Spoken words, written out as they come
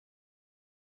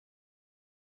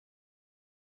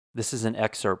This is an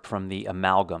excerpt from The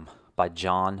Amalgam by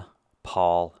John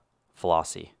Paul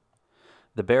Flossie.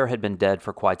 The bear had been dead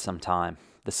for quite some time.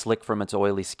 The slick from its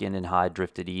oily skin and hide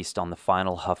drifted east on the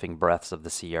final huffing breaths of the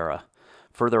Sierra.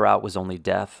 Further out was only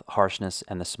death, harshness,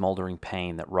 and the smoldering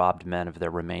pain that robbed men of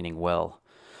their remaining will.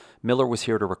 Miller was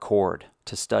here to record,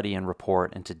 to study and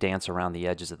report, and to dance around the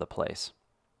edges of the place.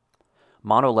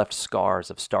 Mono left scars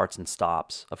of starts and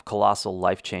stops, of colossal,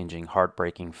 life-changing,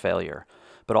 heartbreaking failure,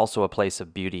 but also a place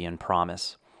of beauty and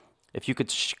promise. If you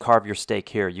could carve your stake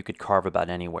here, you could carve about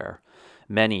anywhere.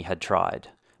 Many had tried.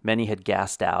 Many had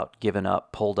gassed out, given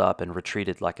up, pulled up, and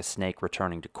retreated like a snake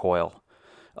returning to coil.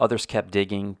 Others kept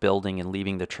digging, building, and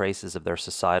leaving the traces of their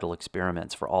societal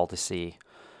experiments for all to see.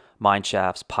 Mine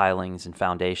shafts, pilings, and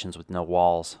foundations with no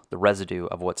walls, the residue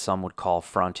of what some would call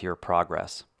frontier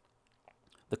progress.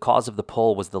 The cause of the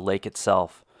pull was the lake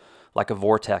itself. Like a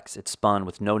vortex, it spun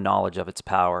with no knowledge of its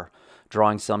power,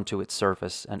 drawing some to its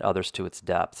surface and others to its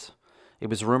depths. It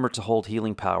was rumored to hold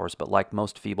healing powers, but like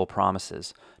most feeble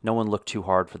promises, no one looked too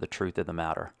hard for the truth of the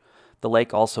matter. The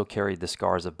lake also carried the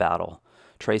scars of battle,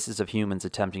 traces of humans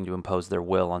attempting to impose their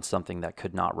will on something that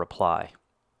could not reply.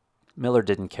 Miller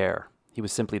didn't care. He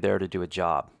was simply there to do a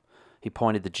job. He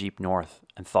pointed the Jeep north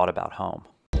and thought about home.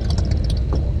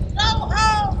 Go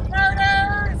home,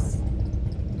 murders!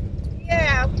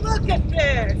 Yeah, look at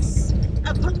this!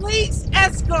 A police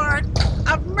escort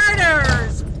of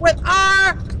murderers with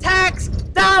our tax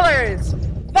dollars!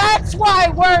 That's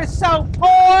why we're so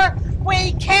poor!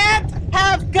 We can't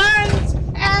have guns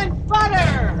and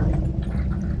butter!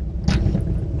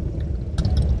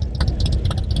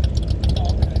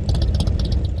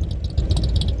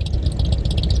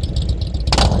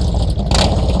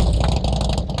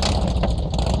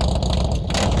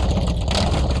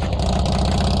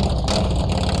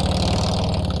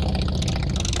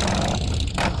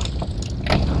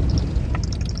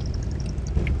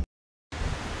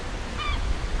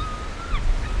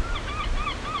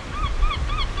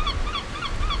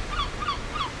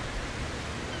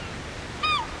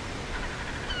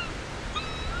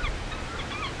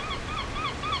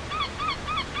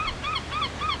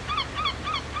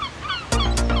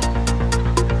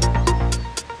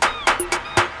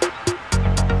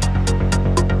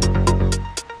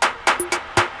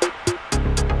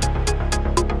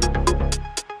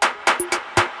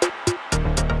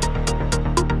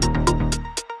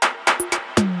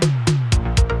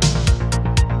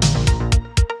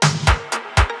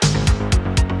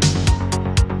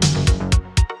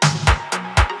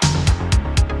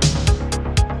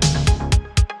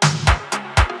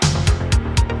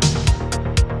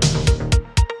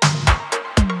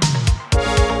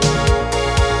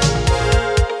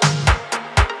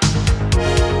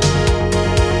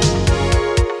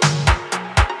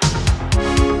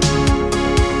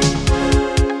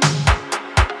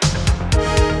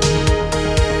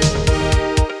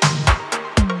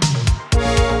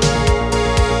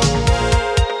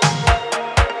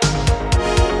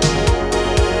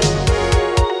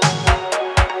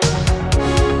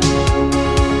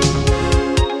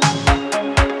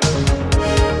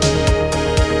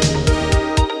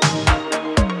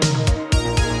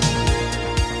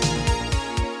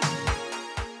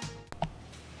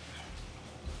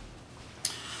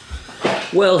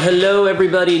 Well, hello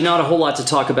everybody. Not a whole lot to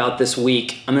talk about this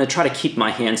week. I'm going to try to keep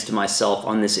my hands to myself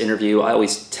on this interview. I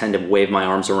always tend to wave my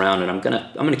arms around, and I'm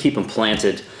going to keep them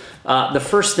planted. The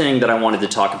first thing that I wanted to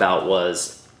talk about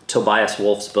was Tobias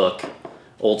Wolff's book,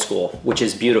 Old School, which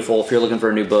is beautiful. If you're looking for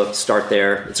a new book, start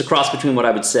there. It's a cross between what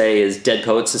I would say is Dead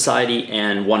Poets Society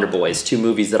and Wonder Boys, two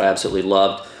movies that I absolutely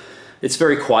loved. It's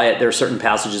very quiet. There are certain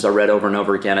passages I read over and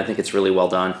over again. I think it's really well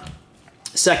done.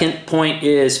 Second point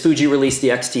is Fuji released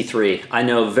the X-T3. I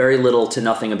know very little to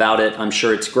nothing about it. I'm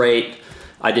sure it's great.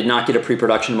 I did not get a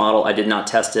pre-production model. I did not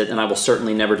test it, and I will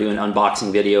certainly never do an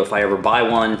unboxing video if I ever buy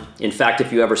one. In fact,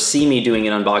 if you ever see me doing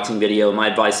an unboxing video, my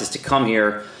advice is to come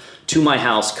here to my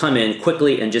house, come in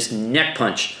quickly and just neck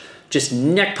punch. Just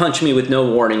neck punch me with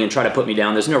no warning and try to put me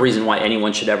down. There's no reason why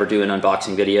anyone should ever do an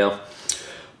unboxing video.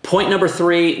 Point number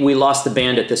 3, we lost the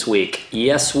Bandit this week.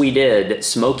 Yes, we did.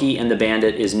 Smokey and the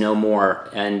Bandit is no more.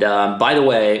 And by the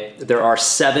way, there are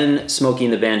 7 Smokey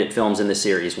and the Bandit films in the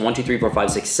series. 1, 2, 3, 4,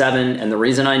 5, 6, 7. And the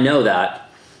reason I know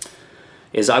that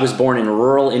is I was born in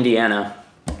rural Indiana,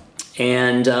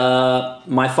 and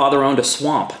my father owned a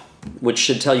swamp, which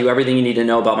should tell you everything you need to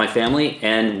know about my family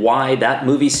and why that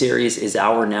movie series is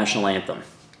our national anthem.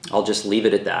 I'll just leave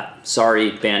it at that.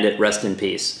 Sorry, Bandit, rest in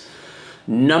peace.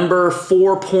 Number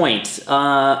 4 point.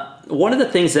 One of the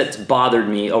things that's bothered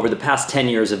me over the past 10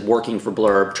 years of working for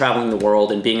Blurb, traveling the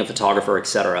world and being a photographer,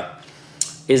 etc.,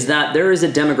 is that there is a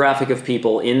demographic of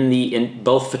people in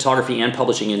both photography and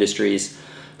publishing industries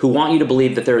who want you to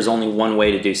believe that there is only one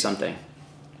way to do something.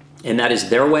 And that is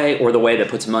their way or the way that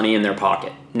puts money in their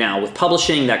pocket. Now, with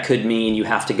publishing, that could mean you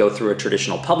have to go through a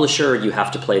traditional publisher, you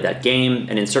have to play that game,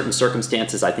 and in certain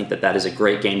circumstances, I think that that is a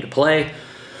great game to play,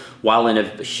 while in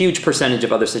a huge percentage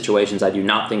of other situations, I do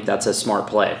not think that's a smart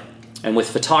play. And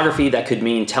with photography, that could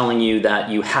mean telling you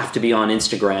that you have to be on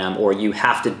Instagram or you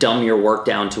have to dumb your work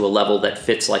down to a level that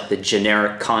fits like the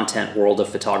generic content world of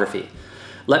photography.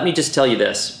 Let me just tell you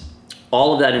this.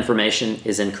 All of that information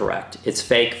is incorrect. It's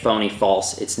fake, phony,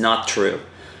 false. It's not true.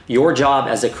 Your job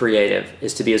as a creative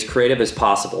is to be as creative as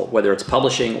possible, whether it's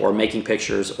publishing or making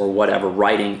pictures or whatever,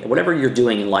 writing, whatever you're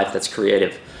doing in life that's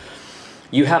creative.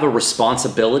 You have a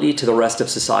responsibility to the rest of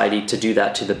society to do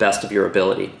that to the best of your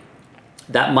ability.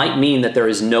 That might mean that there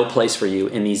is no place for you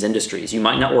in these industries. You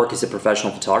might not work as a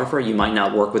professional photographer. You might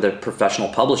not work with a professional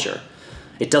publisher.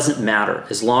 It doesn't matter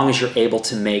as long as you're able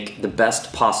to make the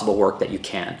best possible work that you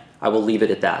can. I will leave it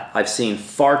at that. I've seen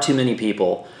far too many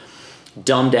people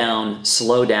dumb down,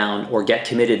 slow down, or get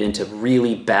committed into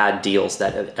really bad deals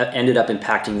that have ended up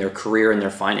impacting their career and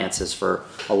their finances for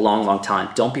a long, long time.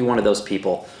 Don't be one of those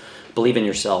people. Believe in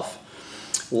yourself.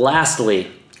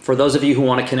 Lastly, for those of you who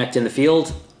want to connect in the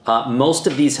field, most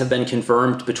of these have been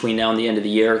confirmed between now and the end of the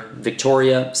year.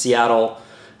 Victoria, Seattle,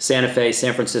 Santa Fe,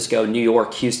 San Francisco, New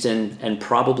York, Houston, and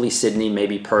probably Sydney,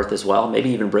 maybe Perth as well, maybe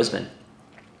even Brisbane.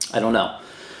 I don't know.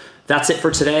 That's it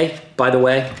for today. By the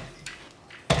way,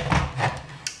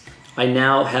 I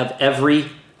now have every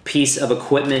piece of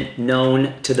equipment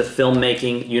known to the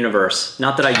filmmaking universe.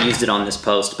 Not that I used it on this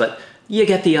post, but you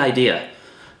get the idea.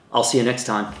 I'll see you next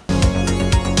time.